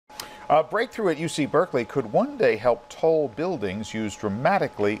A breakthrough at UC Berkeley could one day help tall buildings use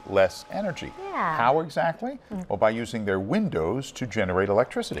dramatically less energy. Yeah. How exactly? Well, by using their windows to generate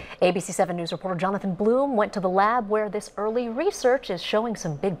electricity. ABC 7 News reporter Jonathan Bloom went to the lab where this early research is showing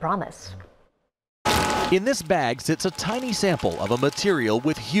some big promise. In this bag sits a tiny sample of a material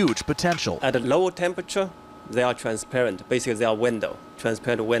with huge potential. At a lower temperature, they are transparent. Basically, they are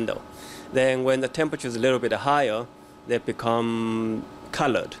transparent window. Then when the temperature is a little bit higher, they become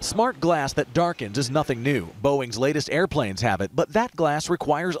colored. Smart glass that darkens is nothing new. Boeing's latest airplanes have it, but that glass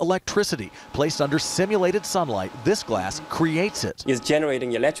requires electricity. Placed under simulated sunlight, this glass creates it. It's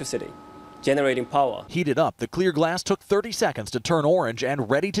generating electricity, generating power. Heated up, the clear glass took 30 seconds to turn orange and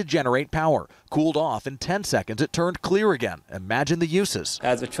ready to generate power. Cooled off, in 10 seconds it turned clear again. Imagine the uses.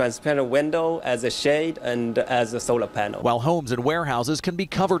 As a transparent window, as a shade, and as a solar panel. While homes and warehouses can be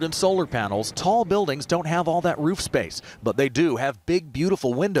covered in solar panels, tall buildings don't have all that roof space, but they do have big,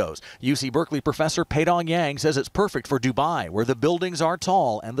 beautiful windows. UC Berkeley professor Peidong Yang says it's perfect for Dubai, where the buildings are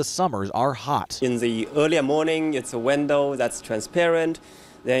tall and the summers are hot. In the earlier morning, it's a window that's transparent.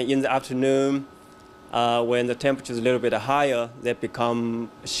 Then in the afternoon, when the temperature is a little bit higher, they become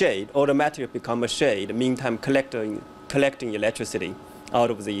shade, automatically become a shade, meantime collecting electricity out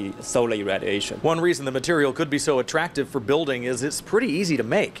of the solar irradiation. One reason the material could be so attractive for building is it's pretty easy to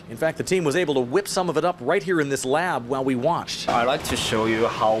make. In fact, the team was able to whip some of it up right here in this lab while we watched. I'd like to show you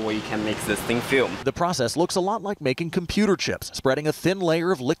how we can make this thin film. The process looks a lot like making computer chips, spreading a thin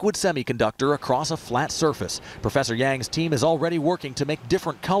layer of liquid semiconductor across a flat surface. Professor Yang's team is already working to make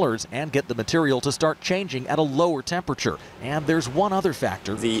different colors and get the material to start changing at a lower temperature. And there's one other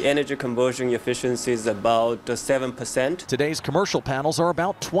factor. The energy conversion efficiency is about 7%. Today's commercial panels are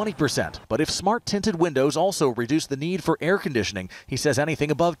about 20%. But if smart tinted windows also reduce the need for air conditioning, he says anything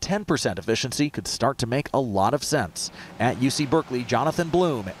above 10% efficiency could start to make a lot of sense. At UC Berkeley, Jonathan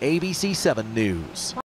Bloom, ABC 7 News.